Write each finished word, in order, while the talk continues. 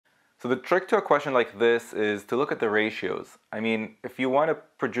So the trick to a question like this is to look at the ratios. I mean, if you want to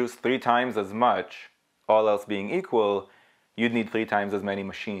produce 3 times as much, all else being equal, you'd need 3 times as many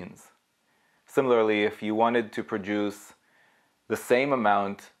machines. Similarly, if you wanted to produce the same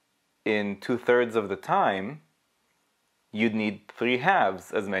amount in 2/3 of the time, you'd need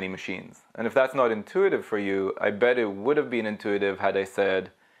 3/2 as many machines. And if that's not intuitive for you, I bet it would have been intuitive had I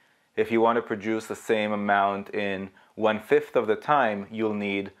said, if you want to produce the same amount in 1/5 of the time, you'll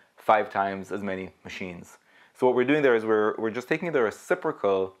need 5 times as many machines. So what we're doing there is we're just taking the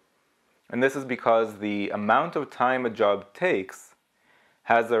reciprocal, and this is because the amount of time a job takes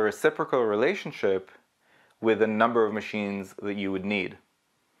has a reciprocal relationship with the number of machines that you would need.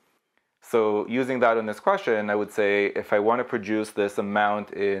 So using that in this question, I would say if I want to produce this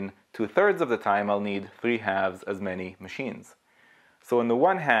amount in 2/3 of the time, I'll need 3/2 as many machines. So on the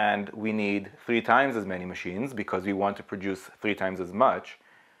one hand, we need 3 times as many machines because we want to produce 3 times as much.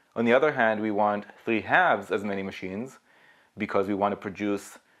 On the other hand, we want 3/2 as many machines because we want to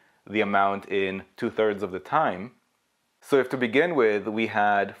produce the amount in 2/3 of the time. So if to begin with we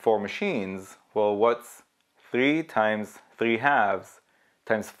had 4 machines, well, what's 3 times 3/2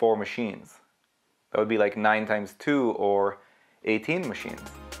 times 4 machines? That would be like 9 times 2 or 18 machines.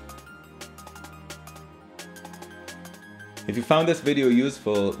 If you found this video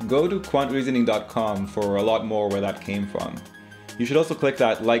useful, go to quantreasoning.com for a lot more where that came from. You should also click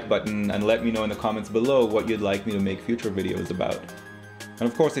that like button and let me know in the comments below what you'd like me to make future videos about. And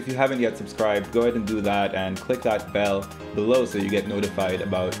of course, if you haven't yet subscribed, go ahead and do that and click that bell below so you get notified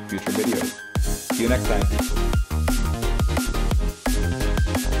about future videos. See you next time.